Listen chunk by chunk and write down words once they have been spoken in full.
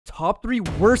top 3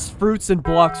 worst fruits in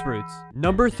Blox fruits.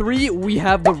 Number 3, we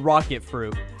have the rocket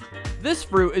fruit. This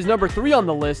fruit is number 3 on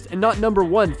the list and not number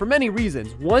 1 for many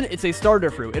reasons. 1, it's a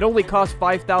starter fruit. It only costs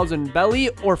 5,000 belly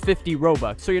or 50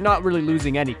 Robux, so you're not really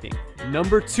losing anything.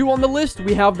 Number 2 on the list,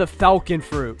 we have the falcon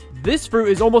fruit. This fruit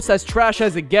is almost as trash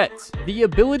as it gets. The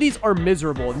abilities are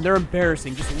miserable and they're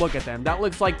embarrassing. Just look at them. That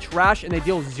looks like trash and they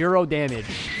deal 0 damage.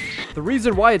 The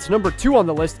reason why it's number 2 on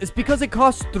the list is because it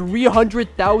costs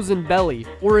 300,000 belly,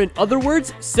 or in other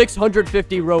words,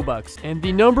 650 Robux. And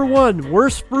the number 1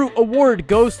 worst fruit award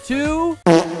goes to...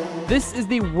 This is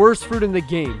the worst fruit in the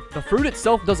game. The fruit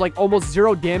itself does like almost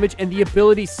 0 damage, and the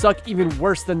abilities suck even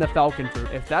worse than the falcon fruit.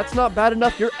 If that's not bad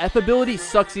enough, your F ability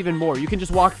sucks even more. You can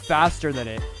just walk faster than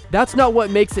it. That's not what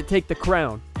makes it take the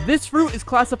crown. This fruit is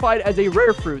classified as a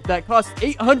rare fruit that costs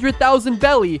 800,000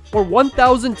 belly or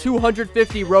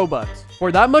 1,250 Robux.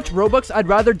 For that much Robux, I'd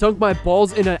rather dunk my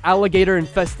balls in an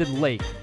alligator-infested lake.